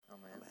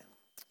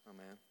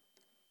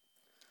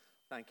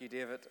Thank you,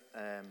 David.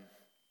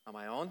 Am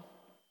I on?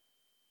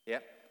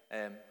 Yep.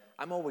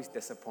 I'm always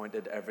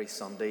disappointed every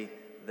Sunday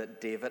that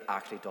David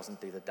actually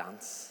doesn't do the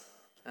dance.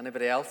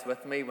 Anybody else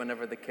with me?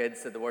 Whenever the kids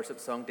said the worship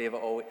song,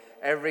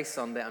 every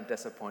Sunday I'm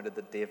disappointed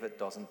that David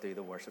doesn't do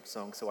the worship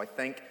song. So I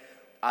think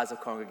as a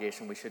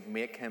congregation we should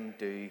make him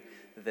do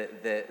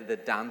the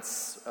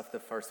dance of the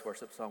first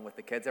worship song with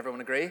the kids.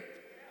 Everyone agree?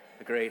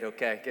 Agreed.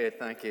 Okay, good.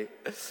 Thank you.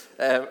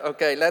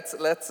 Okay,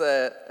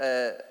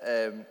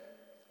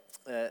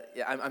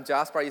 I'm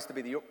Jasper. I used to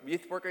be the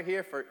youth worker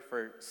here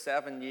for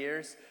 7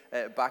 years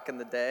back in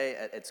the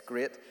day. It's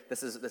great.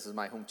 This is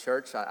my home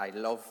church. I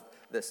love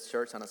this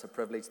church, and it's a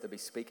privilege to be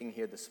speaking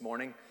here this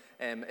morning.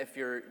 If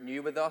you're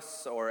new with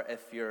us or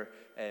if you're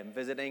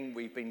visiting,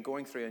 we've been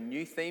going through a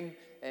new theme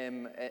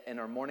in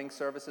our morning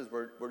services.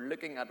 We're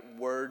looking at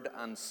Word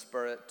and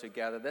Spirit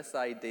together. This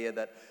idea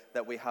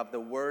that we have the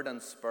Word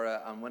and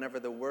Spirit, and whenever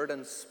the Word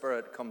and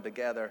Spirit come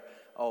together,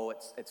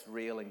 it's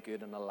real and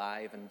good and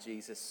alive, and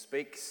Jesus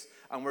speaks.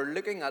 And we're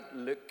looking at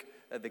Luke,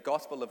 the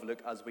Gospel of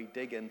Luke, as we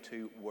dig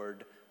into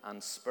Word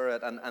and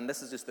Spirit. And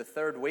this is just the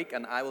third week,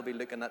 and I will be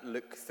looking at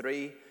Luke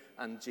 3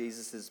 and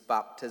Jesus'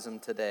 baptism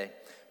today.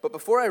 But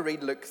before I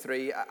read Luke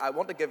 3, I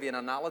want to give you an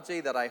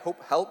analogy that I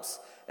hope helps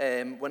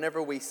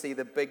whenever we see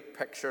the big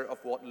picture of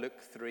what Luke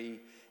 3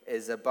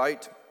 is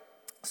about.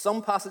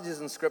 Some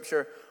passages in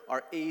Scripture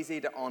are easy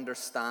to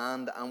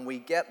understand, and we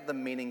get the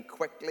meaning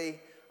quickly,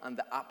 and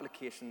the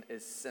application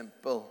is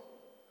simple.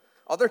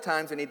 Other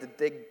times we need to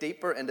dig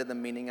deeper into the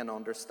meaning and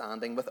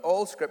understanding. With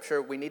all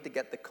Scripture, we need to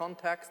get the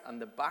context and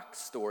the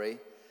backstory,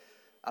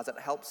 as it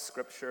helps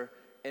Scripture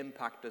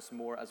impact us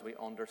more as we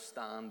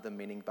understand the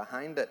meaning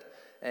behind it.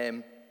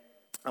 And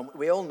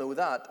we all know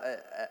that.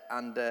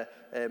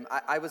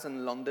 I was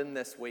in London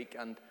this week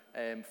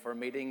and for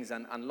meetings,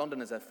 and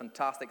London is a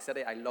fantastic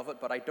city. I love it,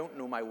 but I don't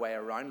know my way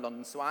around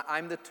London. So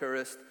I'm the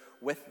tourist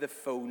with the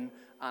phone,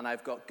 and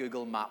I've got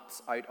Google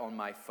Maps out on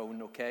my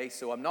phone, okay?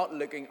 So I'm not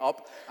looking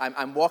up.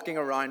 I'm walking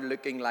around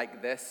looking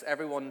like this.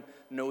 Everyone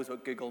knows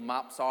what Google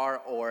Maps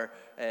are, or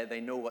they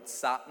know what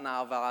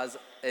SatNav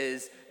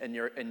is in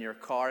your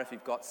car if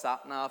you've got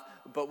SatNav.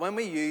 But when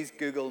we use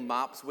Google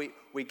Maps,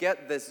 we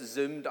get this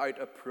zoomed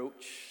out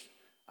approach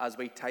as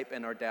we type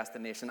in our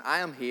destination. I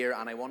am here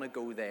and I want to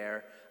go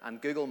there,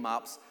 and Google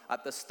Maps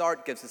at the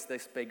start gives us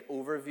this big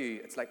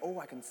overview. It's like,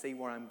 I can see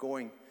where I'm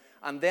going.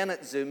 And then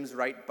it zooms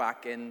right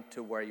back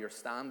into where you're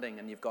standing,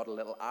 and you've got a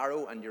little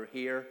arrow, and you're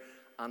here,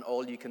 and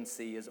all you can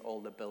see is all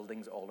the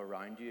buildings all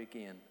around you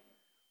again.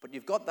 But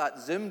you've got that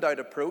zoomed out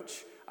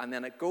approach, and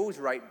then it goes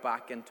right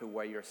back into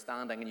where you're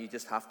standing, and you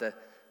just have to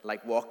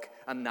walk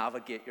and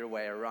navigate your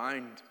way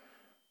around.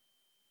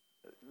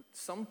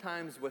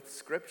 Sometimes with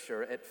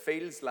Scripture, it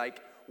feels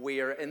like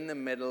we are in the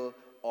middle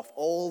of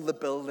all the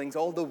buildings,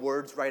 all the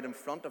words right in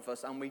front of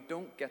us, and we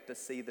don't get to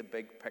see the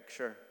big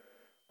picture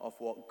of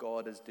what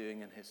God is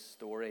doing in his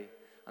story.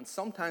 And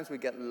sometimes we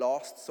get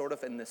lost sort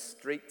of in the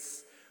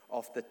streets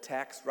of the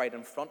text right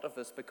in front of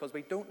us because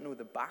we don't know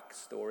the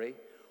backstory,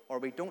 or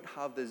we don't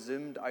have the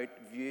zoomed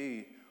out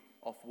view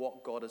of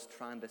what God is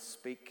trying to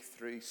speak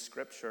through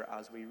Scripture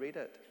as we read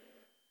it.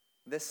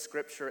 This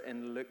Scripture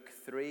in Luke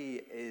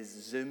 3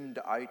 is zoomed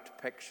out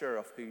picture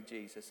of who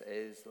Jesus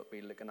is that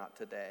we're looking at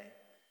today.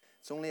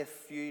 It's only a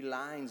few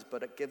lines,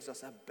 but it gives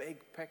us a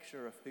big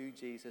picture of who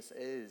Jesus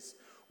is,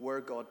 where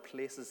God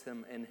places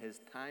him in his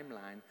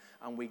timeline.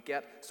 And we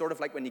get, sort of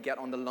like when you get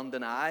on the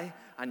London Eye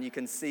and you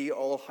can see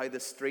all how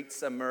the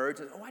streets emerge.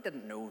 I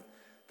didn't know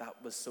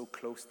that was so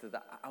close to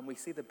that. And we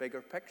see the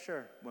bigger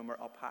picture when we're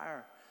up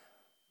higher.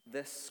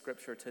 This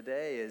Scripture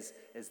today is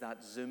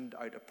that zoomed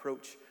out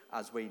approach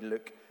as we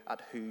look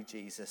at who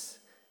Jesus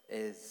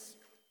is.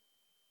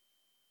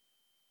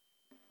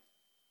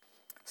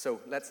 So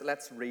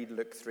let's read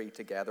Luke 3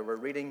 together. We're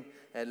reading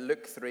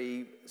Luke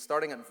 3,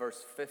 starting at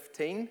verse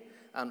 15,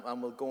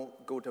 and we'll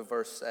go to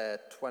verse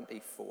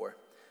 24.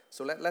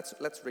 So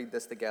let's read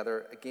this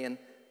together. Again,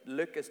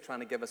 Luke is trying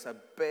to give us a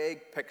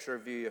big picture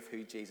view of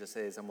who Jesus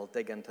is, and we'll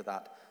dig into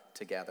that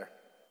together.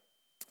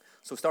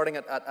 So starting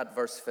at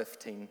verse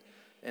 15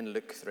 in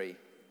Luke 3.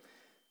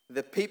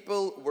 The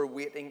people were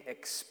waiting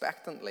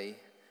expectantly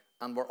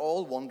and were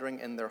all wondering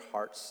in their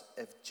hearts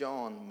if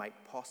John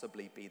might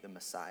possibly be the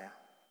Messiah.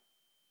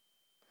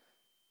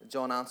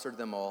 John answered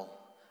them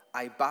all,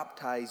 I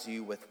baptize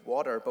you with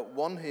water, but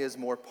one who is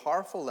more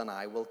powerful than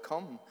I will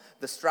come,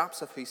 the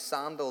straps of whose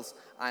sandals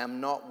I am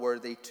not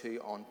worthy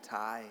to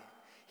untie.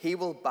 He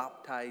will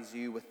baptize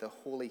you with the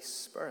Holy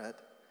Spirit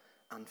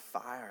and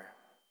fire.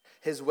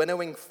 His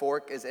winnowing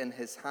fork is in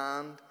his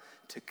hand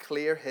to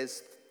clear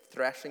his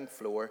threshing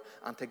floor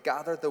and to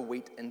gather the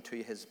wheat into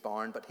his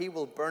barn, but he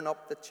will burn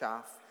up the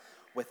chaff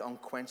with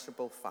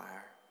unquenchable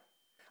fire.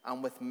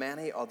 And with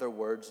many other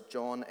words,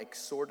 John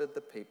exhorted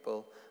the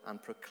people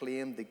and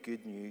proclaimed the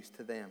good news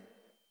to them.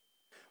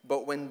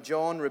 But when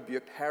John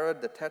rebuked Herod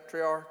the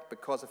Tetrarch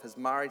because of his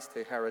marriage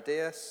to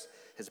Herodias,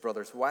 his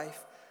brother's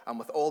wife, and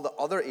with all the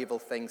other evil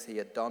things he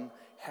had done,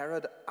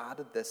 Herod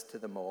added this to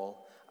them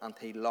all, and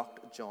he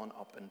locked John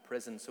up in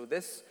prison. So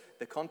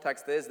the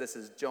context is, this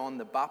is John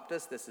the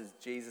Baptist, this is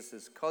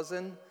Jesus'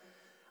 cousin,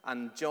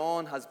 and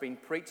John has been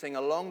preaching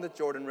along the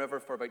Jordan River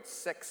for about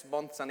 6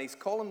 months, and he's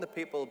calling the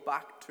people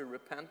back to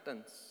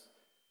repentance.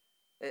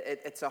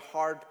 It's a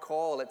hard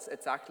call.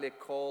 It's actually a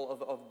call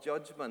of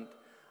judgment.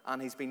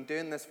 And he's been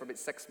doing this for about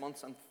 6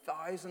 months, and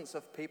thousands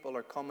of people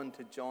are coming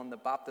to John the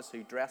Baptist,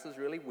 who dresses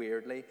really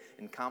weirdly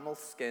in camel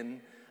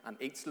skin and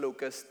eats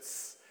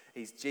locusts.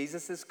 He's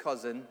Jesus'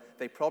 cousin.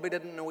 They probably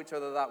didn't know each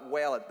other that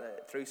well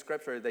through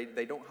Scripture.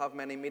 They don't have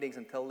many meetings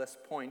until this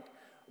point.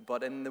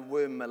 But in the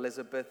womb,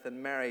 Elizabeth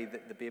and Mary,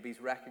 the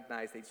babies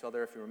recognized each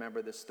other, if you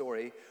remember the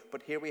story.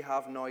 But here we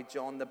have now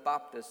John the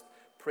Baptist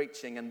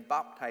preaching and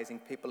baptizing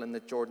people in the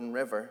Jordan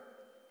River.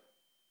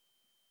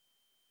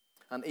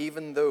 And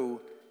even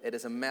though it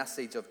is a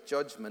message of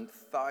judgment,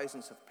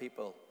 thousands of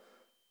people,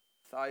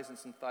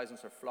 thousands and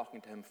thousands, are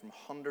flocking to him from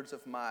hundreds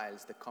of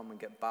miles to come and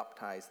get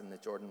baptized in the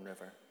Jordan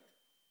River.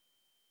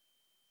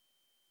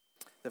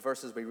 The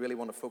verses we really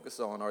want to focus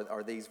on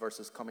are these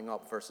verses coming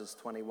up, verses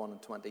 21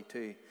 and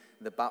 22,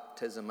 the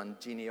baptism and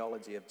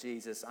genealogy of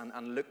Jesus.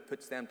 And Luke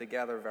puts them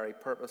together very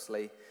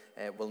purposely.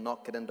 We'll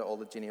not get into all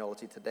the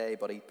genealogy today,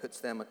 but he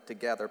puts them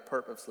together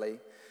purposely.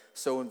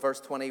 So in verse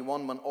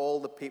 21, when all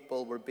the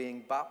people were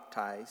being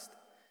baptized,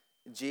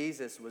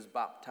 Jesus was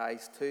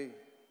baptized too.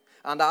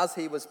 And as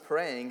he was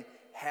praying,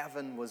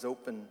 heaven was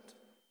opened,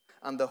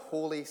 and the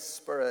Holy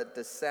Spirit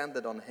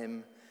descended on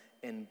him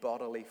in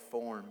bodily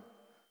form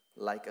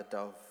like a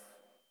dove.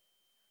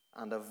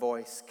 And a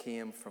voice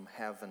came from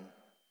heaven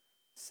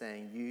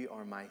saying, "You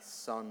are my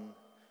Son,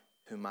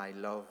 whom I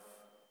love,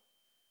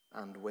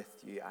 and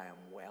with you I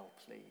am well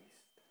pleased."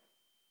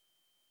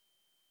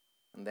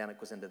 And then it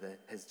goes into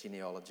his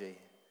genealogy,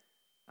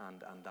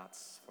 and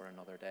that's for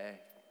another day.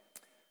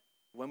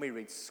 When we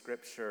read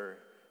Scripture,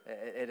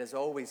 it is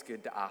always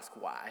good to ask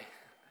why.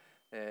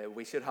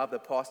 We should have the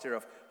posture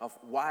of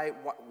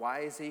why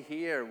is he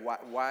here?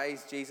 Why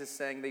is Jesus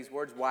saying these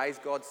words? Why is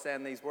God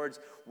saying these words?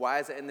 Why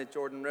is it in the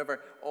Jordan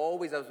River?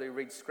 Always as we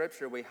read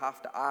Scripture, we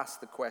have to ask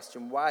the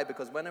question why,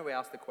 because whenever we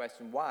ask the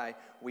question why,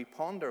 we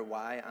ponder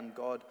why, and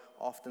God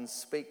often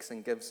speaks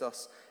and gives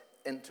us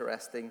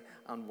interesting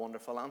and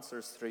wonderful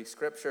answers through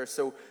Scripture.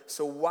 So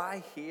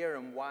why here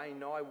and why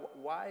now?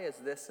 Why is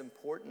this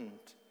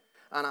important?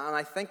 And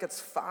I think it's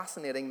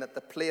fascinating that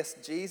the place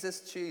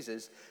Jesus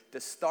chooses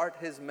to start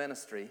his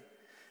ministry,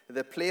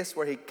 the place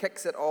where he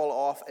kicks it all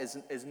off,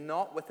 is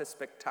not with a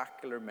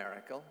spectacular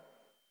miracle.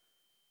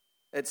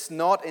 It's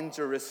not in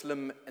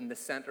Jerusalem, in the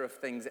center of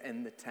things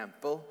in the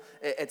temple.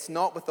 It's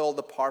not with all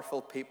the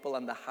powerful people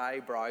and the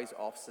highbrows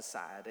of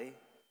society.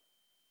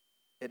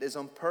 It is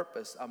on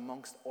purpose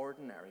amongst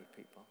ordinary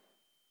people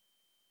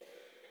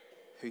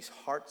whose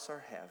hearts are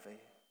heavy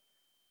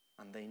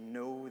and they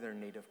know their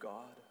need of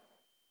God.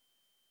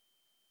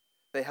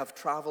 They have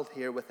traveled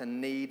here with a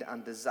need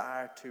and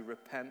desire to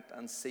repent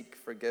and seek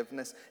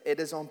forgiveness. It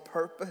is on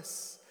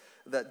purpose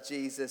that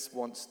Jesus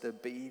wants to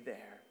be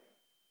there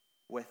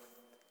with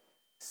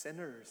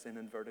sinners, in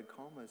inverted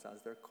commas,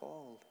 as they're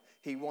called.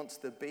 He wants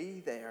to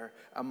be there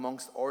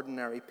amongst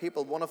ordinary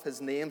people. One of his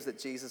names that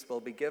Jesus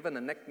will be given,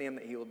 a nickname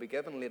that he will be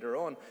given later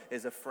on,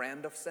 is a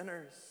friend of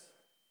sinners.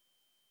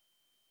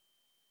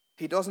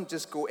 He doesn't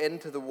just go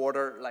into the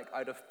water like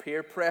out of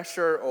peer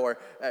pressure or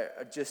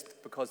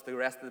just because the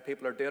rest of the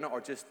people are doing it,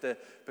 or just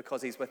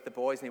because he's with the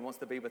boys and he wants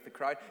to be with the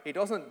crowd. He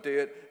doesn't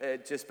do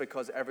it just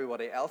because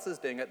everybody else is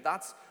doing it.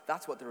 That's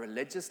what the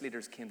religious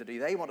leaders came to do.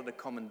 They wanted to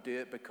come and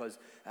do it because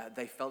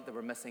they felt they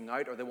were missing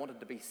out, or they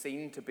wanted to be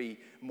seen to be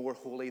more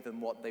holy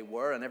than what they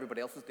were, and everybody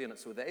else was doing it,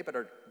 so they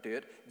better do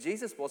it.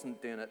 Jesus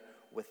wasn't doing it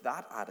with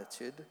that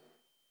attitude.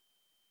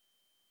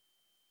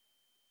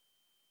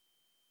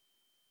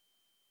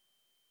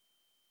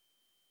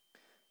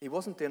 He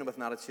wasn't doing it with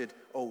an attitude,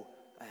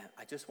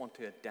 I just want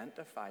to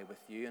identify with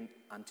you.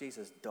 And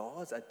Jesus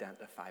does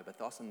identify with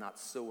us, and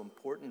that's so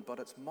important. But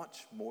it's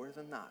much more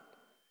than that.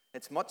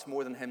 It's much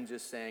more than him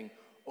just saying,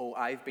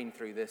 I've been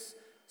through this,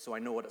 so I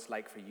know what it's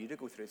like for you to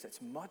go through this.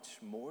 It's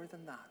much more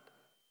than that.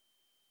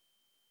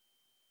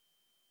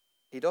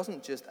 He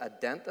doesn't just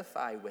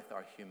identify with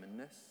our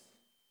humanness.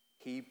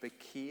 He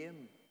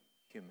became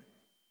human.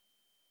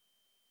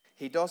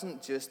 He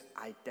doesn't just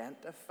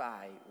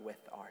identify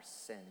with our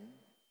sin.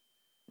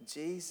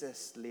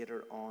 Jesus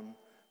later on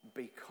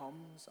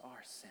becomes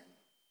our sin.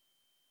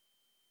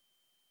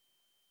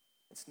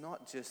 It's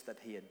not just that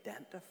he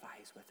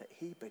identifies with it,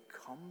 he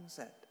becomes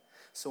it.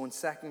 So in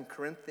 2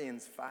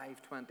 Corinthians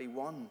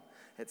 5:21,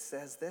 it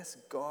says this: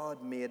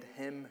 God made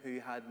him who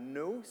had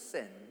no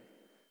sin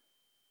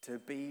to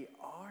be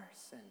our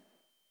sin.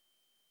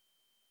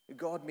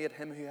 God made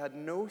him who had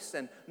no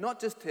sin, not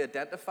just to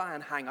identify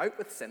and hang out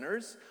with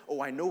sinners.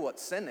 I know what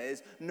sin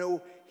is.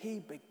 No, he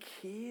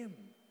became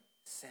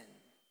sin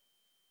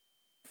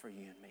for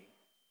you and me.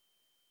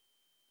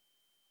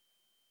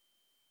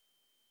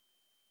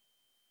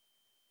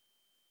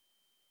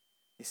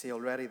 You see,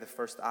 already the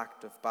first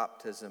act of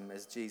baptism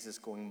is Jesus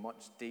going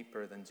much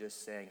deeper than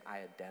just saying, I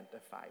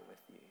identify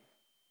with you.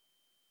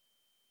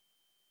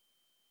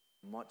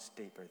 Much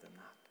deeper than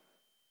that.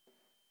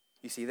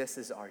 You see, this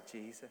is our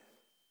Jesus.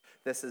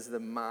 This is the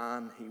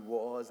man he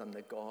was and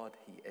the God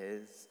he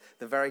is.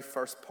 The very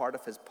first part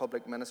of his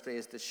public ministry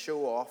is to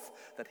show off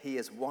that he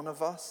is one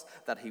of us,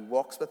 that he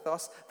walks with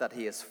us, that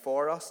he is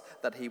for us,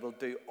 that he will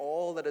do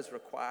all that is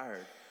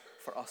required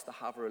for us to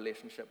have a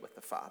relationship with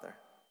the Father.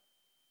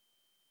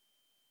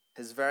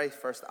 His very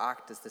first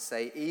act is to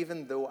say,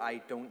 even though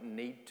I don't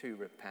need to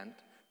repent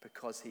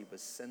because he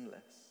was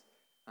sinless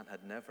and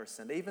had never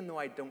sinned, even though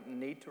I don't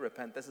need to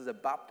repent, this is a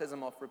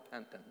baptism of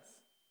repentance,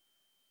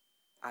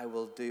 I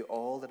will do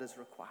all that is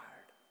required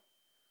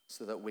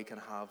so that we can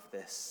have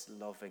this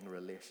loving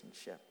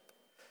relationship.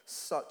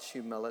 Such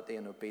humility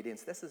and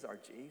obedience. This is our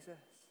Jesus.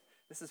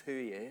 This is who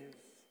he is.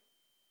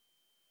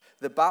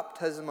 The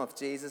baptism of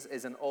Jesus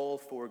is in all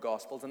four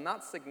Gospels, and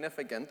that's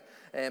significant,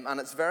 and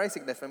it's very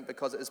significant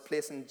because it is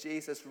placing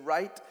Jesus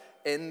right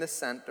in the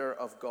center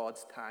of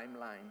God's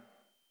timeline,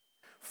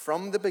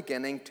 from the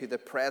beginning to the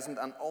present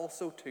and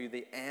also to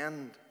the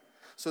end.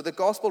 So the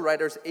Gospel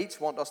writers each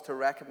want us to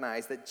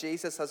recognize that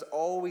Jesus has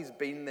always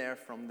been there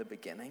from the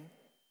beginning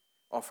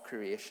of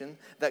creation,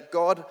 that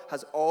God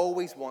has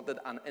always wanted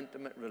an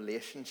intimate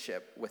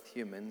relationship with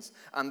humans,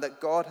 and that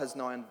God has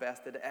now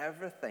invested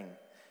everything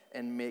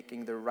in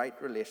making the right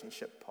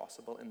relationship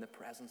possible in the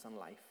presence and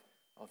life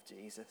of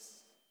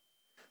Jesus.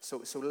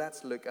 So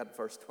let's look at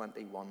verse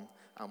 21,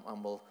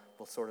 and we'll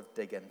sort of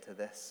dig into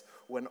this.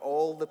 When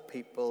all the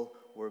people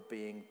were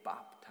being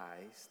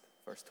baptized,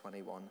 verse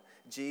 21,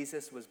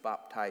 Jesus was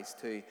baptized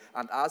too.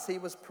 And as he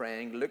was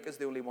praying, Luke is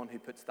the only one who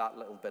puts that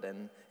little bit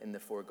in the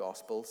four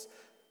Gospels.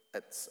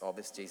 It's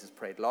obvious Jesus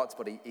prayed lots,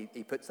 but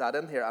he puts that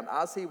in here. And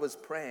as he was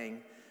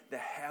praying, the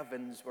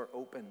heavens were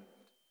opened.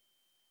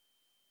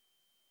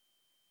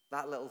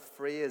 That little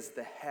phrase,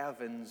 the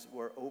heavens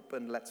were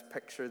opened, let's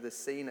picture the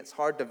scene. It's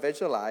hard to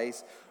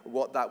visualize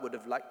what that would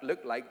have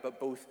looked like, but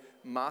both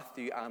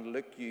Matthew and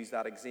Luke use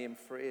that same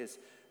phrase.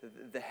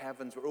 The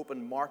heavens were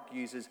opened. Mark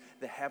uses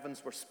the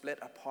heavens were split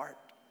apart.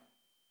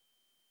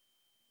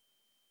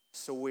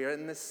 So we're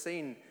in this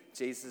scene.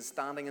 Jesus is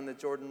standing in the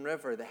Jordan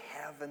River. The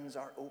heavens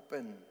are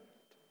opened.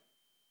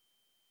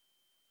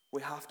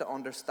 We have to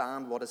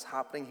understand what is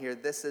happening here.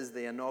 This is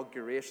the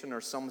inauguration,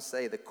 or some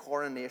say the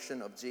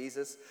coronation of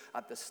Jesus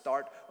at the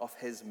start of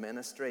his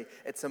ministry.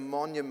 It's a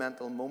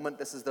monumental moment.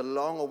 This is the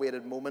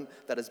long-awaited moment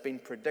that has been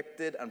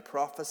predicted and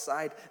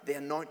prophesied. The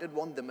anointed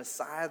one, the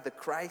Messiah, the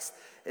Christ,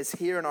 is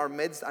here in our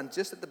midst. And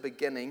just at the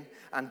beginning,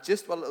 and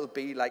just what it'll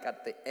be like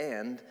at the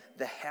end,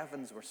 the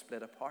heavens were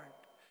split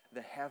apart.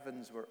 The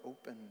heavens were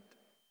opened.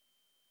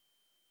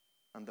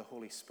 And the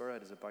Holy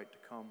Spirit is about to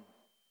come.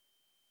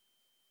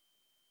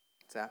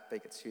 It's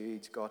epic, it's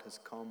huge. God has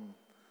come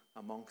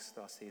amongst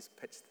us. He's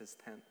pitched his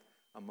tent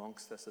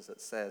amongst us, as it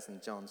says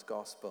in John's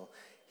Gospel.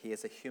 He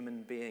is a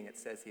human being. It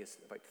says he is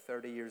about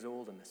 30 years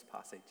old in this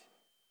passage.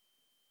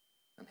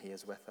 And he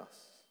is with us.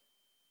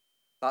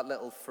 That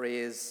little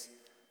phrase,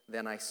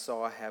 then I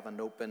saw heaven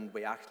opened,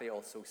 we actually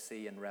also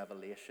see in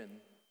Revelation.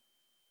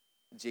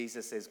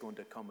 Jesus is going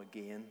to come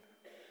again.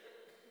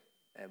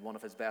 One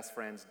of his best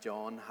friends,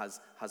 John,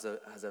 has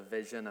a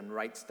vision and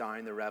writes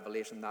down the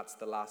Revelation. That's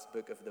the last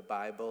book of the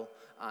Bible.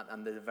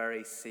 And the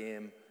very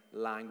same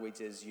language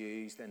is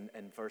used in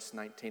verse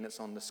 19. It's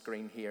on the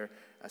screen here.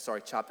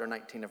 Chapter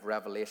 19 of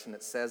Revelation.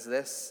 It says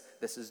this.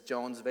 This is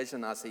John's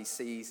vision as he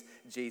sees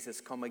Jesus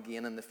come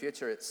again in the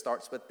future. It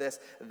starts with this.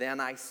 Then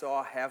I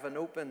saw heaven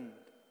opened.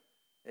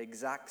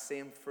 Exact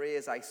same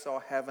phrase. I saw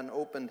heaven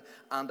opened.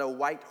 And a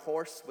white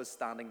horse was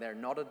standing there.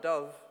 Not a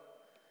dove.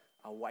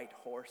 A white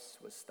horse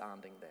was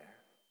standing there,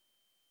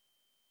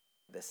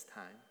 this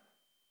time,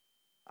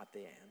 at the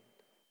end.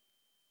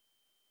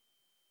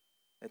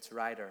 Its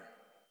rider,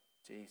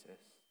 Jesus,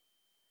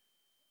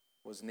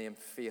 was named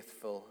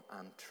Faithful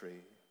and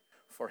True,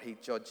 for he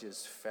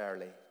judges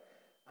fairly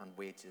and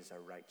wages a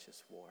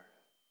righteous war.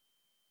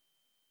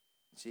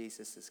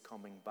 Jesus is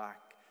coming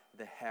back.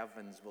 The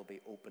heavens will be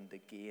opened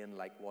again,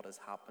 like what has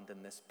happened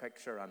in this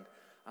picture,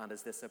 and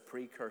is this a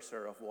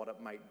precursor of what it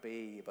might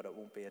be? But it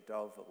won't be a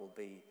dove, it will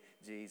be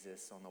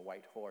Jesus on a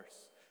white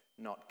horse,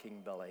 not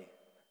King Billy.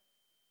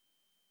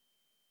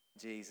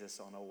 Jesus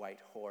on a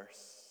white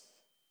horse,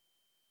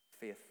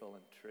 faithful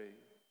and true.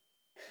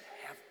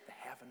 The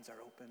heavens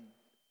are open.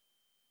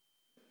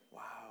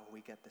 Wow,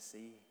 we get to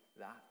see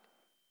that.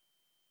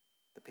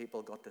 The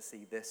people got to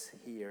see this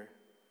here.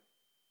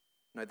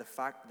 Now, the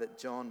fact that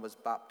John was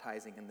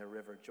baptizing in the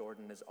River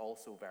Jordan is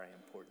also very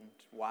important.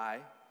 Why?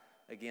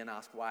 Again,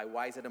 ask why.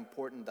 Why is it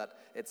important that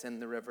it's in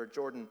the River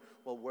Jordan?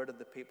 Well, where did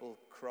the people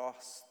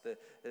cross,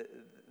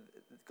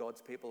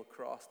 God's people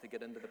cross to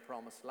get into the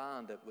Promised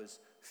Land? It was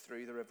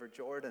through the River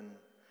Jordan.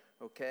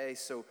 Okay,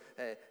 so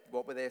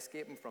what were they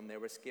escaping from? They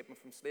were escaping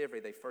from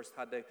slavery. They first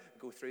had to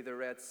go through the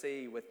Red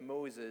Sea with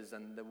Moses,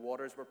 and the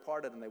waters were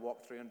parted, and they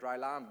walked through on dry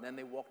land. And then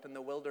they walked in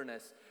the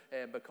wilderness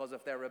because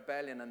of their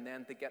rebellion. And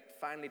then to get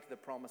finally to the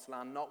Promised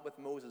Land, not with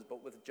Moses,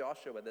 but with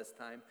Joshua this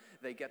time,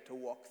 they get to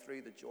walk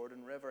through the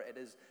Jordan River. It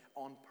is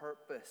on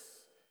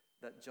purpose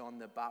that John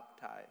the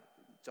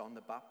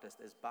Baptist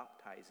is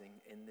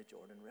baptizing in the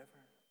Jordan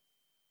River.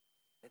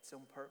 It's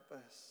on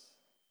purpose.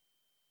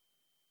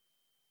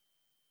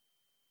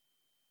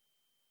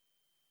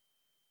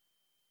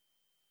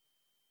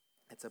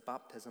 It's a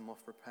baptism of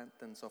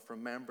repentance, of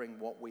remembering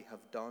what we have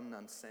done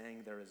and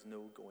saying there is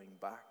no going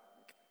back.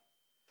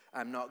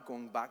 I'm not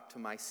going back to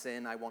my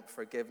sin. I want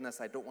forgiveness.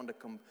 I want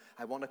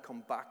to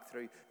come back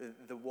through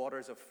the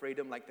waters of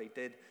freedom like they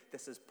did.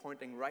 This is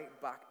pointing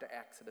right back to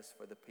Exodus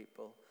for the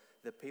people.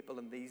 The people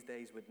in these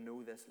days would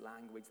know this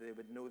language. They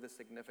would know the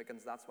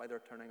significance. That's why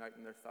they're turning out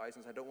in their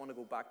thousands. I don't want to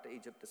go back to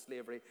Egypt, to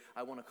slavery.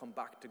 I want to come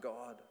back to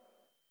God.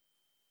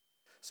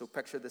 So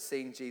picture the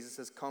scene. Jesus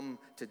has come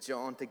to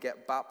John to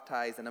get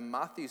baptized. And in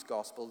Matthew's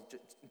gospel,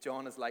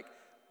 John is like,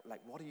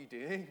 what are you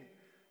doing?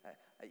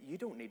 You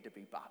don't need to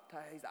be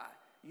baptized.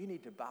 You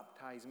need to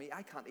baptize me.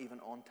 I can't even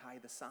untie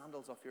the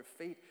sandals off your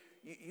feet.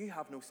 You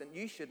have no sin.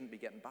 You shouldn't be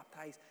getting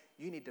baptized.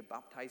 You need to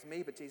baptize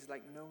me. But Jesus is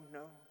like, no.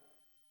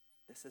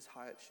 This is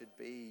how it should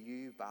be.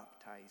 You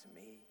baptize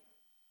me.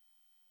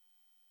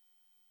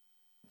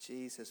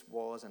 Jesus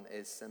was and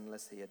is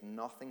sinless. He had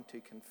nothing to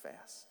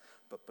confess.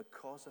 But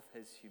because of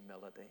his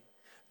humility,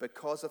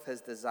 because of his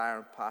desire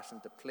and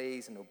passion to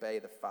please and obey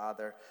the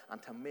Father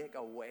and to make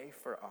a way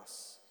for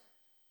us,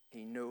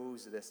 he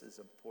knows this is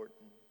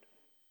important.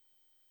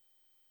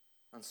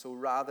 And so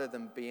rather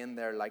than being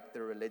there like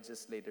the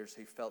religious leaders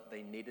who felt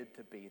they needed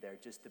to be there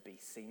just to be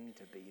seen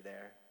to be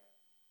there,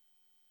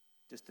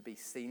 just to be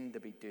seen to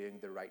be doing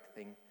the right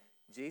thing,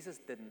 Jesus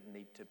didn't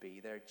need to be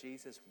there.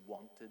 Jesus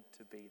wanted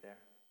to be there.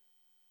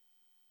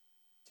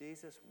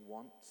 Jesus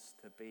wants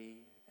to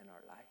be in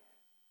our life.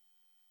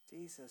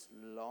 Jesus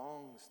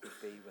longs to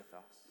be with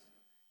us.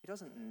 He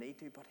doesn't need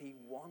to, but he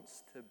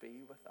wants to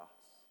be with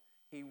us.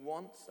 He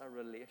wants a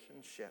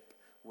relationship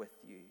with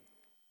you.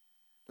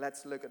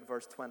 Let's look at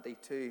verse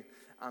 22.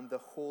 And the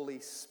Holy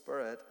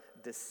Spirit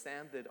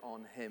descended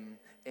on him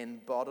in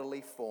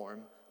bodily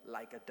form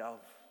like a dove.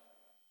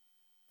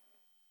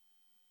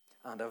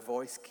 And a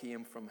voice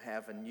came from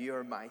heaven, you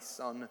are my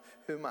son,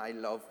 whom I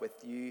love.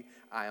 With you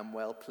I am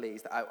well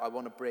pleased. I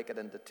want to break it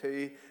into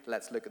two.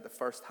 Let's look at the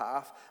first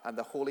half. And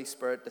the Holy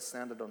Spirit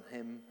descended on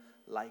him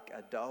like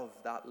a dove.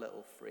 That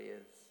little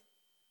phrase.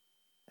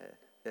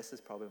 This is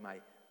probably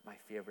my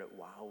favorite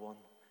wow one.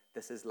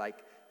 This is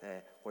like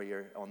where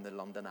you're on the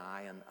London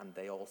Eye and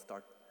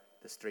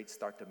the streets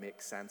start to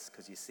make sense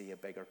because you see a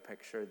bigger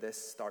picture. This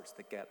starts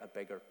to get a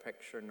bigger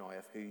picture now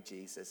of who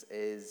Jesus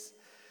is.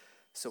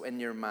 So in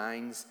your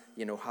minds,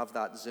 have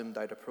that zoomed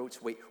out approach.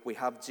 We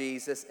have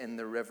Jesus in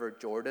the River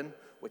Jordan,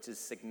 which is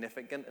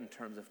significant in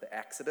terms of the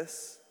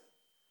Exodus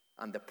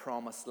and the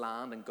promised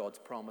land and God's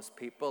promised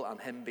people and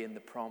him being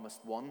the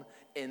promised one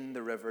in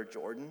the River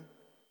Jordan.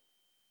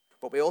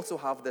 But we also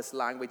have this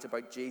language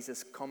about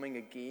Jesus coming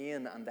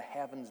again and the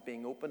heavens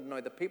being opened. Now,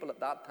 the people at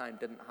that time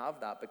didn't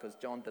have that because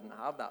John didn't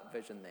have that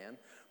vision then.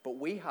 But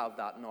we have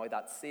that now,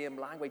 that same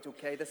language.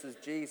 Okay, this is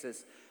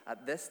Jesus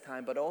at this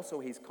time, but also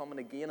he's coming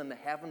again and the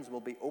heavens will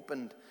be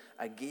opened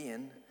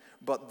again.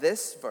 But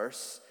this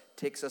verse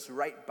takes us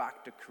right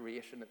back to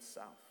creation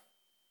itself.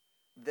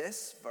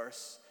 This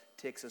verse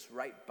takes us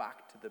right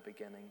back to the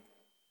beginning.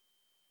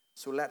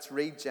 So let's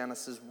read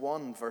Genesis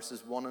 1,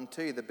 verses 1 and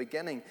 2. The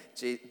beginning,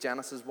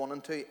 Genesis 1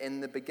 and 2.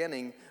 In the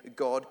beginning,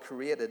 God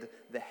created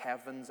the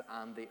heavens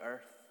and the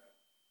earth.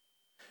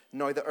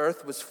 Now the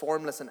earth was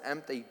formless and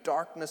empty.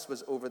 Darkness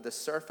was over the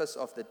surface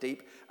of the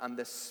deep, and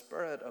the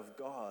Spirit of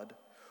God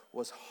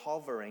was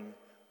hovering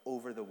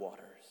over the waters.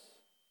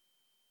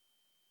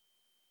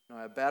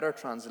 Now a better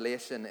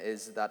translation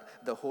is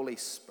that the Holy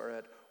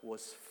Spirit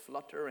was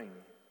fluttering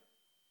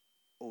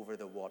over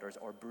the waters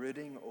or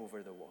brooding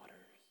over the waters.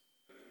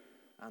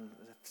 And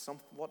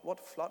what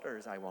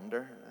flutters, I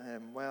wonder?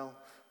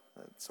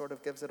 It sort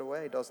of gives it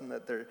away, doesn't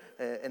it?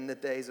 In the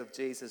days of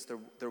Jesus,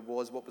 there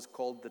was what was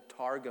called the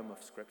Targum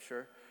of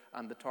Scripture.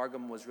 And the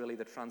Targum was really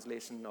the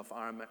translation of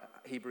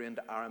Hebrew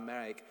into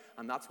Aramaic.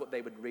 And that's what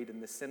they would read in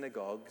the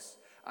synagogues.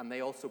 And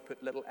they also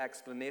put little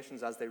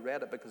explanations as they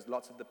read it because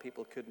lots of the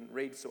people couldn't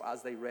read. So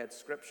as they read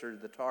Scripture,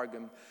 the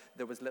Targum,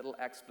 there was little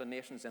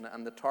explanations in it.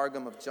 And the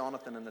Targum of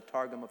Jonathan and the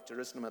Targum of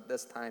Jerusalem at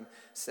this time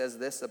says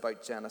this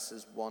about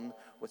Genesis 1,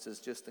 which is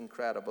just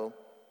incredible.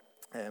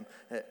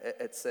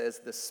 It says,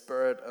 the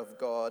Spirit of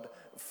God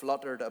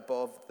fluttered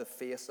above the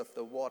face of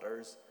the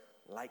waters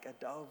like a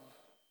dove.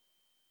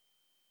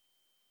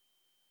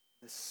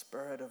 The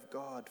Spirit of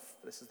God,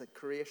 this is the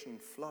creation,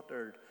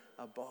 fluttered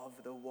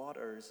above the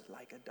waters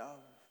like a dove.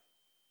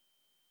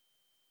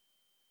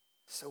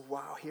 So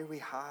wow, here we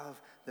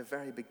have the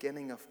very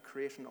beginning of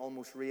creation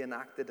almost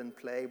reenacted in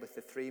play with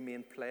the three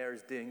main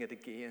players doing it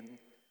again.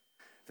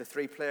 The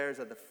three players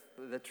are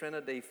the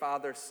Trinity,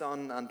 Father,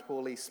 Son, and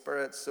Holy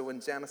Spirit. So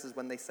in Genesis,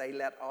 when they say,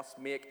 let us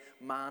make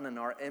man in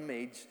our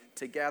image,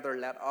 together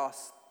let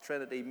us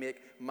Trinity,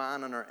 make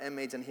man in our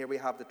image, and here we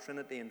have the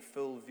Trinity in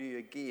full view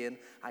again.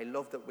 I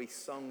love that we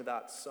sung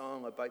that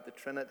song about the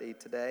Trinity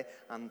today,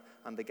 and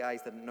the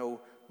guys didn't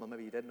know, well,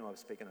 maybe you did know I was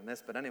speaking on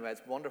this, but anyway,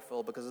 it's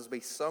wonderful because as we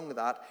sung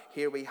that,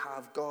 here we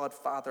have God,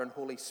 Father, and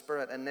Holy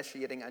Spirit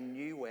initiating a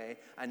new way,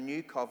 a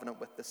new covenant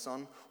with the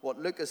Son. What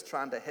Luke is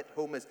trying to hit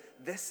home is,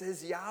 this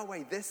is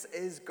Yahweh, this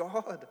is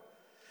God.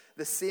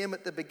 The same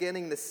at the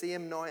beginning, the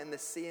same now, and the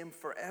same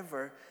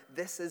forever.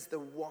 This is the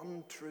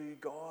one true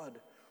God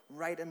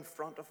right in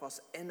front of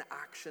us in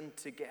action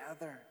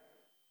together.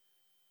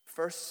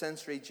 First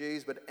century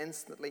Jews would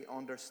instantly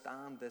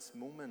understand this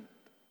moment.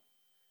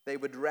 They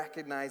would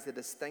recognize the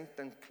distinct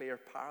and clear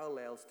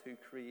parallels to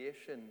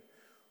creation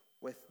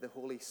with the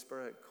Holy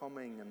Spirit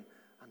coming and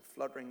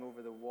fluttering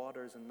over the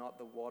waters, and not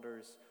the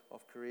waters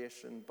of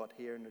creation, but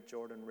here in the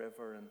Jordan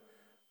River,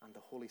 and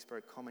the Holy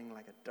Spirit coming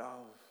like a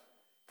dove.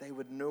 They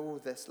would know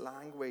this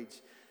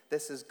language.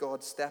 This is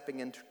God stepping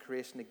into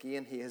creation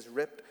again. He has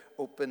ripped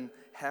open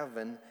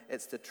heaven.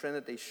 It's the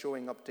Trinity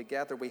showing up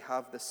together. We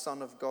have the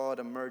Son of God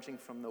emerging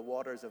from the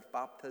waters of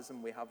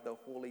baptism. We have the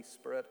Holy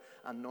Spirit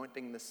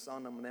anointing the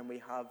Son. And then we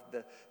have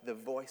the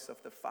voice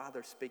of the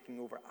Father speaking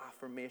over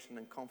affirmation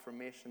and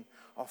confirmation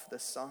of the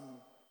Son.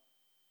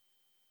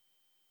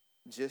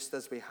 Just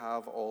as we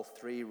have all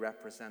three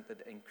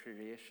represented in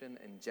creation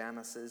in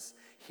Genesis,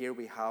 here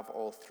we have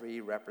all three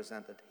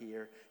represented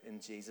here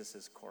in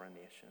Jesus'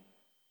 coronation.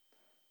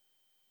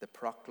 The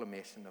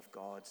proclamation of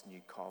God's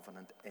new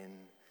covenant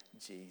in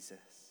Jesus.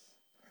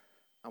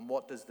 And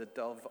what does the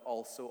dove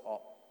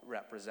also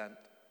represent?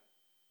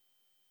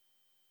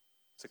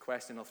 It's a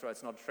question I'll throw.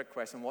 It's not a trick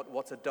question.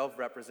 What's a dove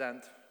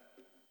represent?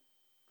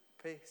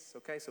 Peace.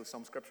 Okay, so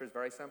some scripture is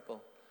very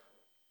simple.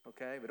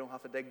 Okay, we don't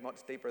have to dig much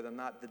deeper than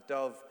that. The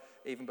dove,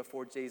 even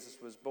before Jesus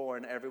was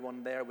born,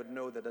 everyone there would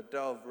know that a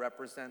dove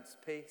represents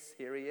peace.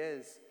 Here he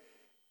is.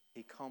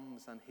 He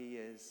comes and he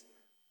is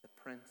the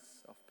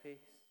Prince of Peace.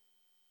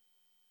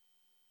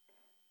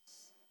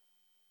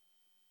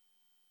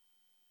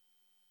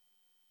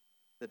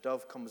 The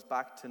dove comes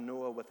back to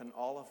Noah with an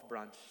olive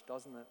branch,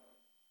 doesn't it?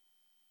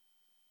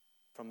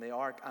 From the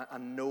ark,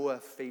 and Noah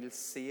feels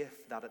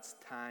safe that it's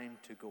time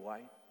to go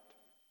out.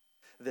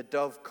 The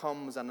dove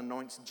comes and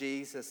anoints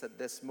Jesus at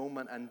this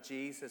moment, and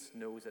Jesus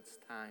knows it's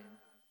time.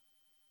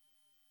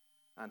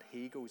 And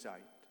he goes out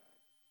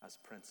as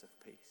Prince of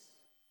Peace.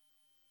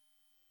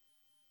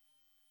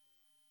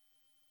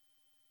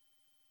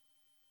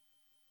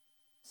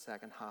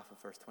 Second half of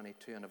verse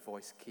 22, and a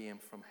voice came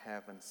from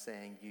heaven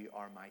saying, "You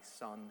are my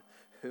Son,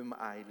 whom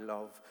I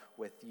love.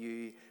 With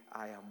you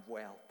I am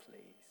well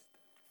pleased."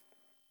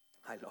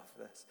 I love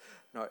this.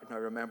 Now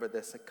remember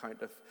this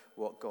account of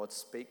what God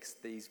speaks.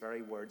 These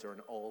very words are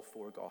in all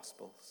four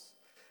Gospels.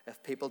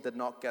 If people did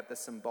not get the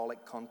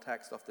symbolic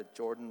context of the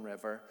Jordan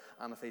River,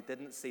 and if they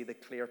didn't see the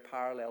clear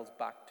parallels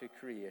back to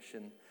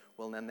creation,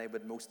 well, then they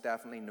would most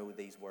definitely know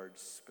these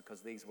words,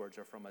 because these words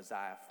are from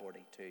Isaiah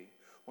 42,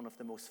 one of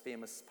the most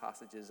famous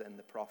passages in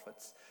the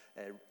prophets'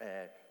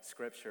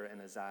 scripture in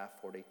Isaiah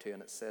 42.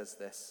 And it says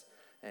this,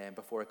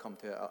 before I come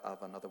to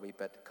have another wee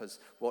bit, because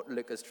what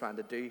Luke is trying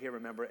to do here,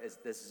 remember, is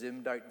this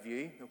zoomed out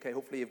view. Okay,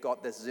 hopefully you've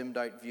got this zoomed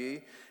out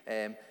view.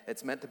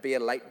 It's meant to be a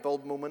light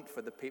bulb moment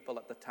for the people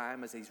at the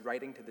time as he's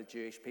writing to the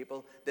Jewish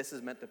people. This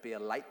is meant to be a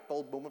light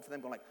bulb moment for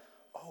them, going like,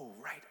 oh,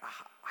 right,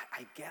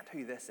 I get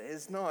who this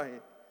is now.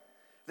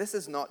 This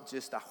is not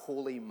just a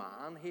holy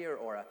man here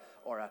or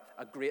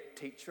a great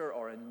teacher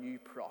or a new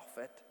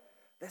prophet.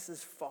 This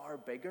is far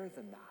bigger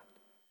than that.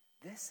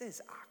 This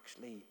is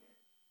actually...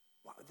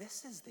 wow,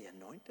 this is the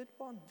anointed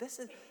one. This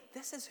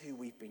is who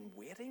we've been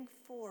waiting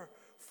for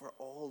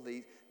all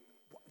these.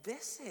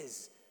 This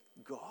is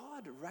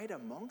God right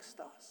amongst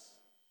us.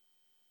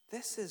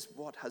 This is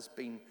what has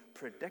been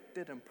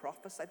predicted and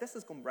prophesied. This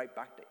is going right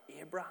back to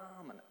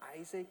Abraham and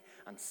Isaac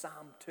and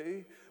Psalm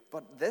 2.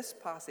 But this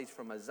passage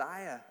from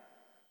Isaiah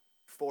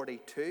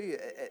 42,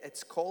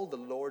 it's called the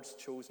Lord's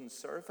chosen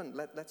servant.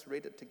 Let's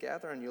read it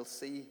together and you'll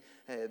see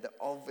the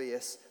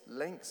obvious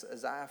links.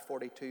 Isaiah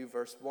 42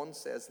 verse 1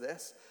 says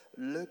this,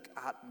 "Look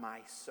at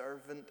my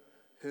servant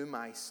whom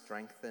I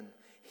strengthen.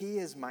 He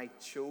is my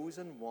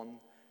chosen one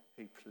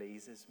who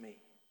pleases me.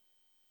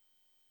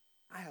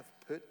 I have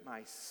put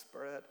my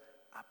spirit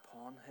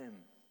upon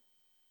him."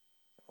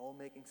 Is it all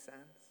making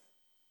sense?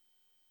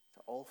 Is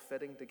it all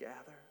fitting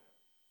together?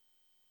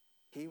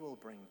 He will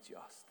bring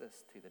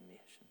justice to the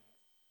nations.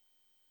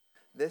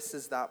 This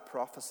is that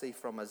prophecy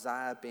from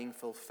Isaiah being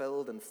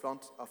fulfilled in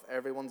front of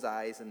everyone's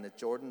eyes in the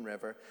Jordan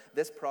River.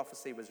 This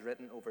prophecy was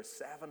written over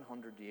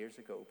 700 years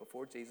ago,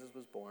 before Jesus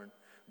was born,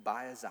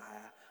 by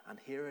Isaiah. And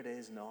here it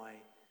is now,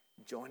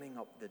 joining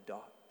up the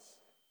dots.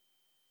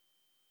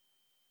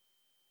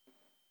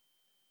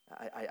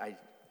 I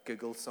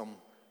Googled some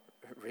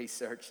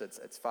research.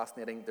 It's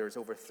fascinating. There's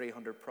over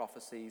 300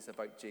 prophecies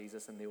about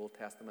Jesus in the Old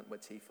Testament,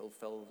 which he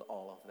fulfilled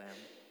all of them.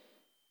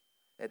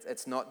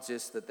 It's not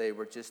just that they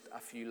were just a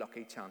few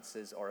lucky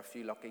chances or a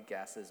few lucky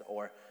guesses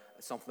or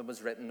something that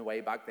was written way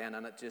back then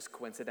and it just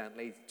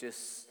coincidentally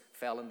just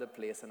fell into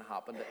place and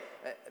happened.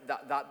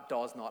 That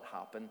does not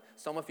happen.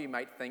 Some of you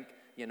might think,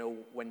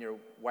 when your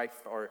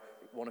wife or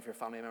one of your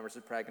family members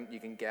is pregnant, you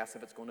can guess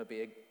if it's going to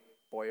be a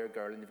boy or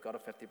girl, and you've got a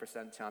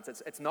 50% chance.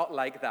 It's not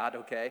like that,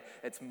 okay?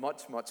 It's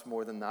much, much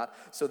more than that.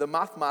 So the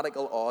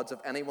mathematical odds of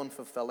anyone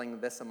fulfilling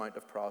this amount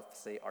of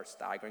prophecy are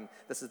staggering.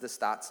 This is the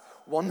stats.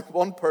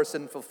 One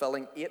person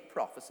fulfilling 8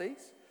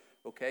 prophecies,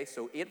 okay?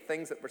 So 8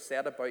 things that were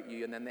said about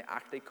you, and then they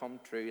actually come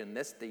true in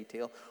this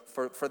detail.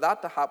 For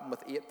that to happen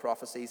with 8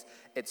 prophecies,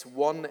 it's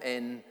 1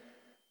 in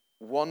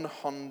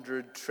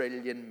 100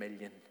 trillion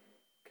million,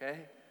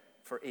 okay?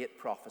 For 8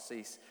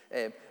 prophecies.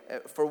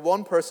 For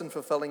one person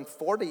fulfilling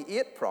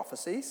 48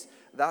 prophecies,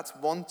 that's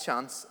 1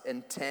 chance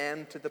in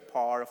 10 to the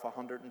power of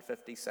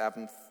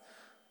 157th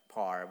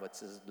power,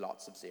 which is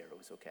lots of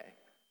zeros, okay?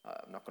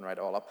 I'm not going to write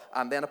it all up.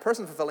 And then a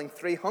person fulfilling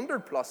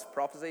 300 plus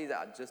prophecies,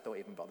 just don't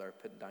even bother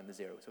putting down the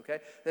zeros, okay?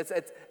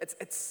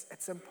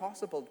 It's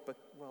impossible, but,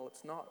 well,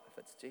 it's not if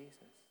it's Jesus.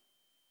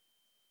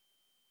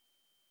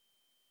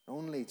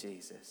 Only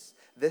Jesus.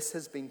 This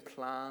has been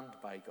planned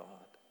by God.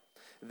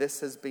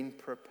 This has been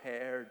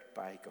prepared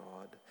by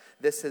God.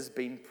 This has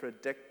been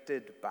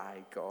predicted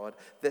by God.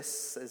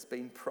 This has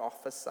been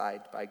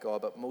prophesied by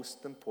God. But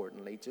most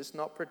importantly, just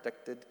not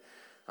predicted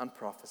and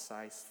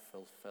prophesied,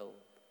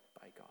 fulfilled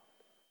by God.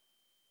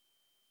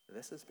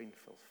 This has been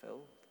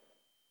fulfilled.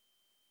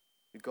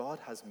 God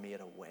has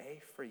made a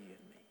way for you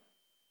and me.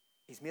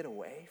 He's made a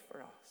way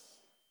for us.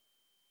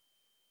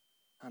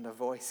 And a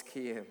voice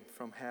came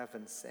from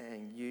heaven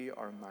saying, "You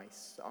are my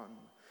son,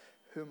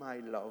 whom I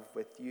love.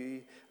 With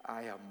you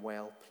I am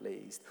well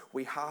pleased."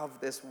 We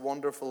have this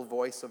wonderful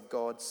voice of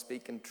God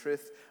speaking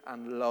truth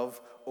and love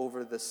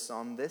over the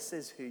Son. This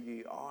is who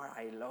you are.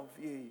 I love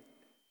you.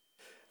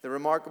 The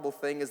remarkable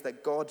thing is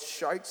that God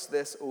shouts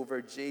this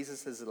over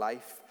Jesus'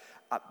 life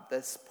at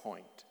this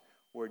point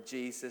where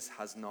Jesus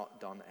has not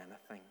done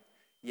anything.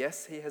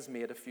 Yes, he has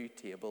made a few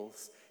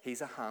tables.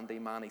 He's a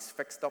handyman. He's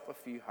fixed up a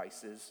few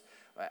houses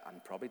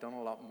and probably done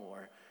a lot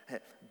more.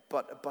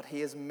 But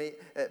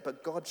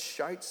God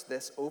shouts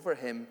this over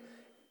him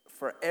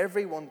for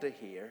everyone to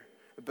hear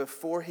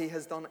before he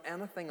has done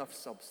anything of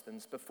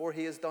substance, before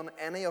he has done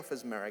any of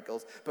his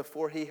miracles,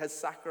 before he has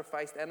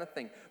sacrificed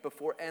anything,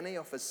 before any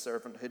of his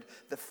servanthood.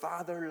 The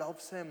Father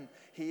loves him.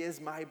 He is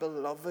my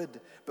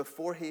beloved.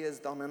 Before he has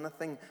done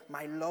anything,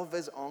 my love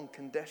is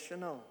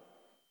unconditional.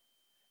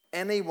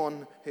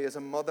 Anyone who is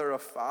a mother or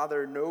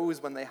father knows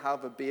when they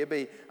have a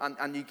baby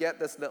and you get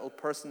this little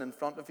person in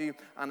front of you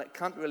and it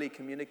can't really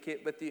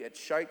communicate with you. It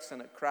shouts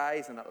and it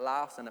cries and it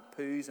laughs and it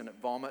poos and it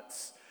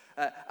vomits.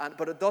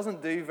 But it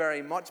doesn't do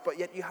very much. But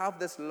yet you have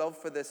this love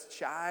for this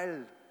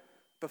child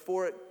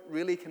before it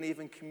really can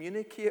even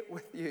communicate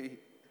with you.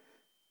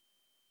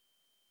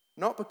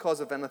 Not because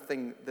of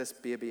anything this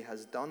baby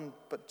has done,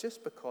 but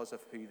just because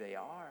of who they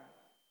are.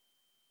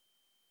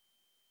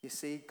 You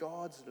see,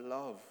 God's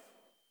love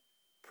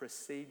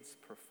precedes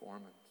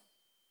performance.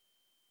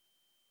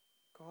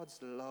 God's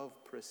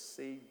love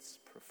precedes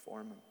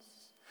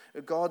performance.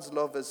 God's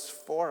love is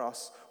for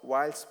us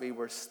whilst we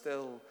were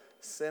still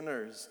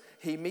sinners.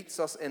 He meets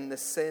us in the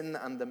sin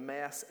and the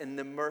mess, in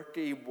the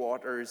murky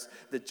waters.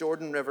 The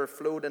Jordan River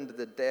flowed into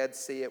the Dead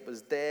Sea. It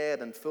was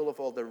dead and full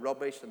of all the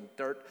rubbish and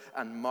dirt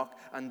and muck.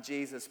 And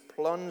Jesus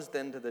plunged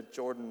into the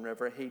Jordan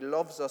River. He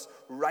loves us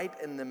right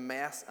in the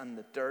mess and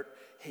the dirt.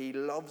 He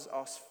loves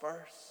us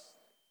first.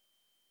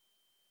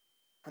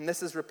 And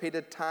this is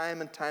repeated time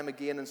and time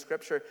again in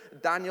Scripture.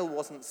 Daniel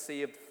wasn't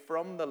saved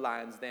from the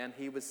lion's den.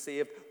 He was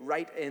saved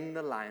right in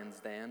the lion's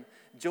den.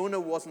 Jonah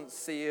wasn't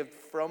saved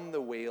from the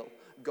whale.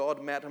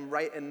 God met him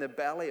right in the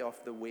belly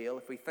of the whale.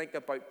 If we think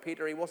about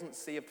Peter, he wasn't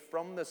saved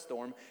from the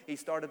storm. He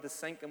started to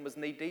sink and was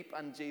knee deep,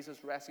 and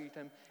Jesus rescued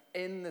him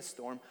in the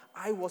storm.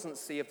 I wasn't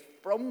saved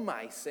from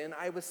my sin.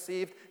 I was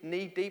saved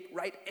knee deep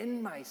right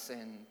in my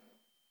sin.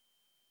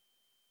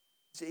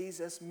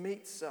 Jesus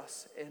meets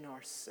us in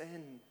our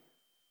sin.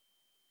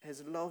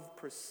 His love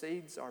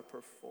precedes our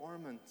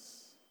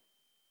performance.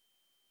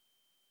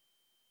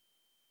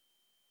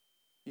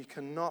 You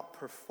cannot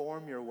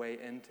perform your way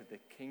into the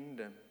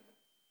kingdom.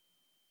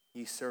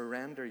 You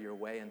surrender your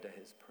way into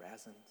his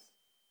presence.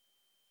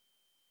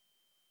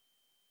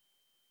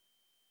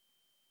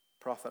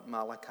 Prophet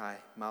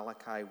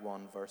Malachi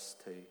 1 verse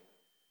 2.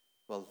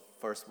 Well,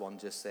 verse 1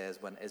 just says,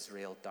 when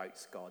Israel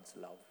doubts God's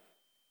love.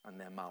 And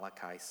then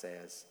Malachi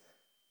says,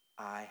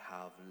 I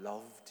have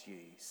loved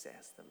you,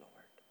 says the Lord.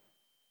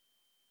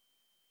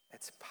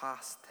 It's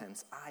past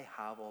tense. I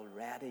have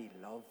already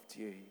loved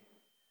you.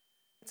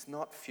 It's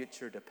not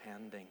future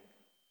depending.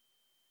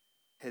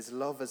 His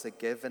love is a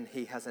given.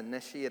 He has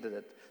initiated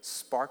it,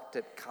 sparked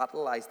it,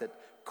 catalyzed it,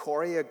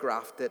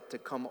 choreographed it to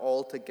come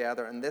all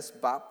together. And this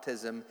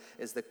baptism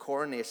is the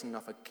coronation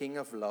of a king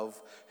of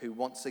love who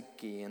once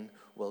again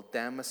will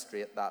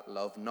demonstrate that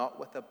love,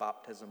 not with a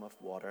baptism of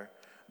water,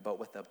 but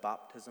with a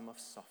baptism of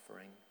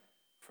suffering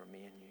for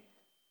me and you.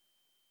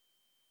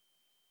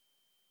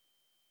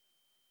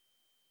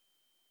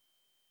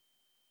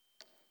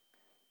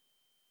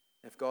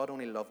 If God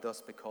only loved us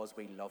because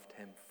we loved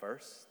him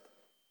first,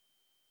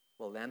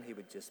 well, then he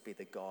would just be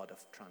the God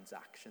of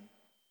transaction.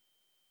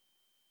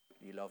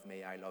 You love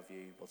me, I love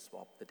you, we'll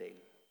swap the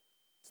deal.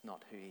 It's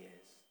not who he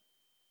is.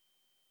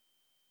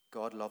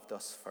 God loved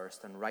us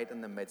first, and right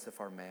in the midst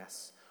of our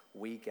mess,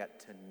 we get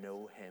to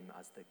know him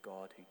as the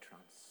God who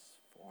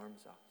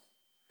transforms us.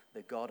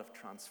 The God of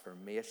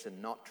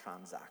transformation, not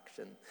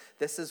transaction.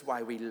 This is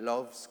why we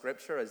love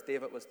Scripture, as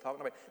David was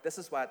talking about. This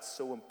is why it's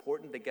so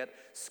important to get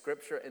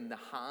Scripture in the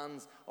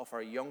hands of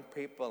our young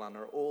people and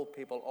our old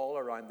people all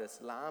around this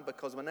land,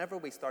 because whenever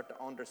we start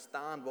to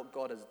understand what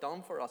God has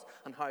done for us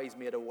and how he's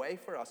made a way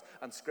for us,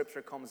 and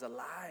Scripture comes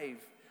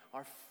alive,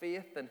 our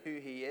faith in who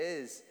he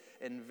is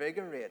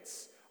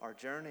invigorates our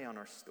journey and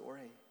our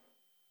story.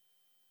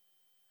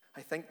 I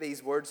think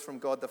these words from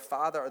God the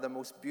Father are the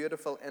most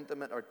beautiful,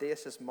 intimate,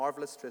 audacious,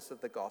 marvelous truths of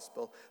the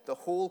gospel. The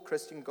whole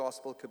Christian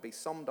gospel could be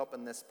summed up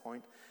in this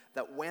point,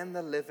 that when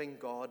the living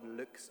God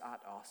looks at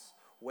us,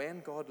 when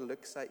God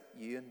looks at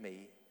you and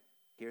me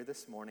here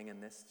this morning in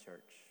this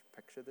church,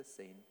 picture the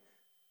scene,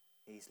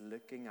 he's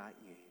looking at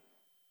you.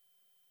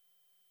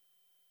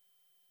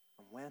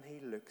 And when he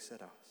looks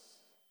at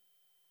us,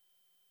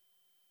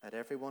 at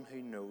everyone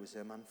who knows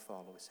him and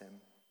follows him,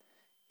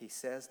 he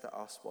says to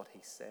us what he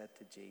said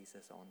to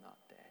Jesus on that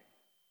day.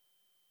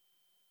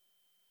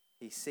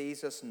 He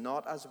sees us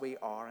not as we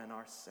are in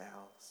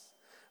ourselves,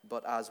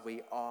 but as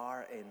we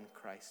are in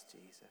Christ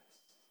Jesus.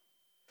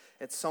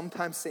 It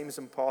sometimes seems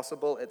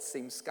impossible, it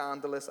seems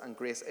scandalous, and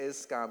grace is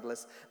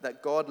scandalous,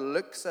 that God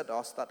looks at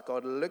us, that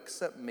God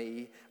looks at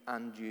me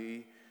and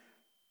you,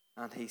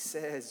 and he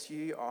says,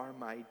 you are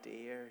my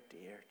dear,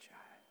 dear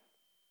child.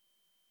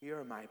 You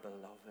are my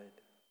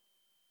beloved.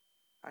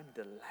 I'm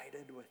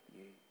delighted with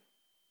you.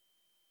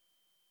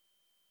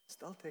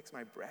 Still takes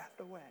my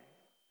breath away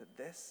that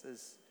this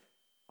is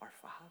our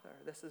Father.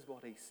 This is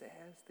what he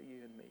says to you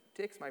and me.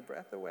 It takes my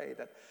breath away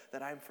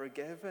that I'm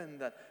forgiven,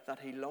 that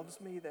he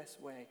loves me this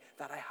way,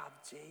 that I have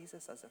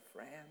Jesus as a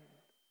friend.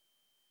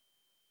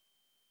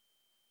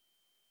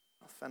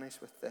 I'll finish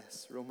with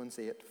this, Romans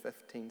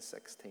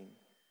 8:15-16.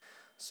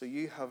 So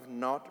you have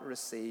not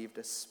received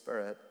a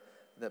spirit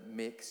that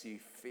makes you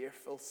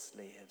fearful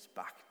slaves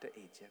back to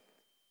Egypt.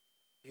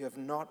 You have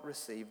not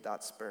received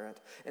that spirit.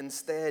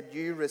 Instead,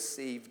 you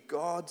received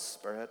God's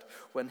Spirit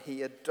when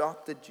he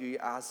adopted you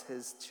as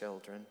his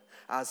children,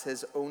 as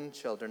his own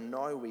children.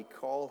 Now we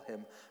call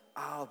him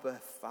Abba,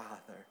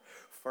 Father.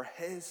 For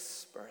his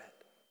Spirit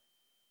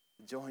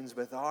joins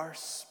with our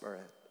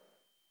spirit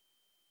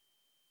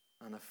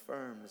and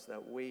affirms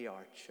that we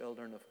are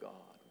children of God,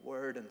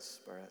 Word and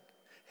Spirit.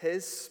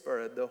 His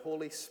Spirit, the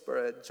Holy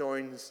Spirit,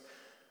 joins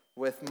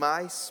with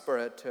my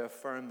spirit to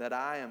affirm that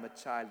I am a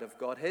child of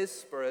God. His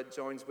Spirit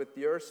joins with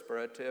your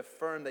spirit to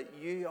affirm that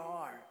you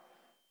are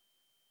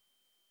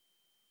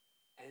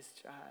his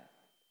child.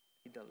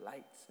 He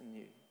delights in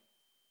you.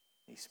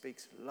 He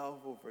speaks love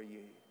over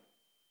you.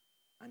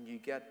 And you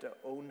get to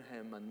own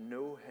him and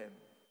know him.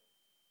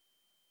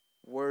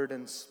 Word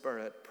and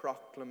Spirit,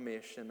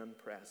 proclamation and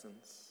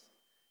presence.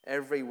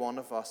 Every one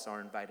of us are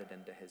invited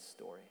into his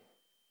story.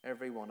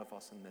 Every one of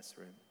us in this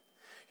room.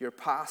 Your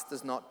past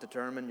does not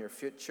determine your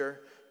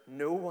future.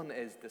 No one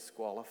is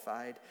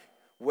disqualified.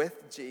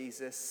 With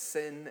Jesus,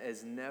 sin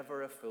is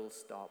never a full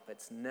stop.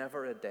 It's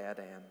never a dead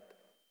end.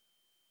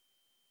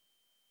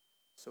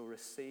 So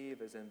receive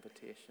his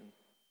invitation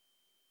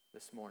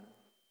this morning.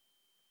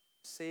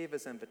 Receive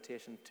his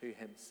invitation to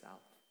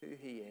himself, who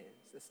he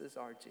is. This is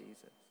our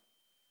Jesus.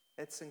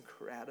 It's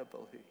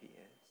incredible who he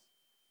is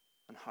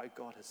and how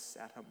God has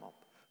set him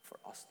up for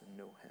us to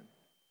know him.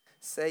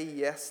 Say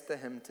yes to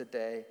him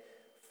today.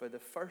 For the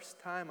first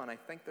time, and I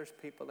think there's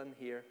people in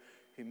here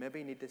who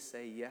maybe need to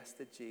say yes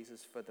to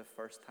Jesus for the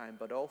first time,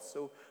 but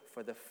also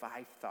for the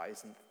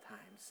 5,000th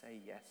time,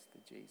 say yes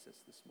to Jesus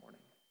this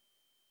morning.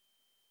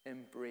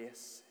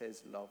 Embrace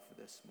his love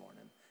this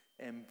morning.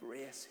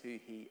 Embrace who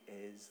he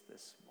is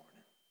this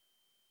morning.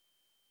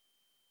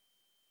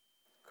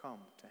 Come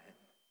to him.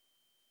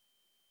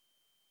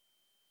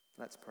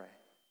 Let's pray.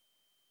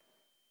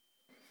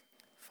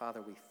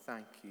 Father, we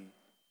thank you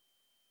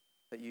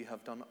that you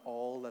have done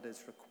all that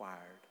is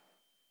required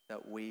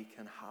that we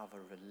can have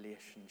a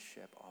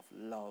relationship of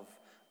love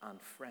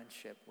and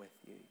friendship with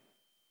you.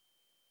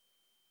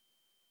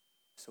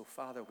 So,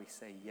 Father, we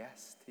say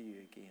yes to you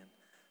again.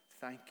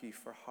 Thank you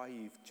for how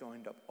you've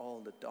joined up all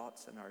the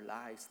dots in our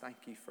lives.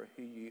 Thank you for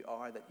who you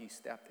are, that you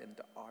stepped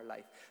into our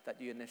life, that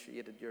you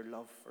initiated your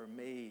love for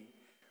me.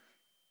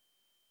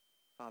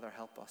 Father,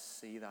 help us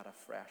see that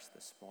afresh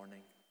this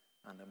morning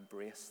and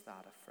embrace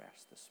that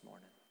afresh this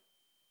morning.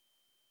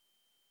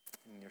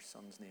 In your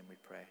Son's name we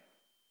pray.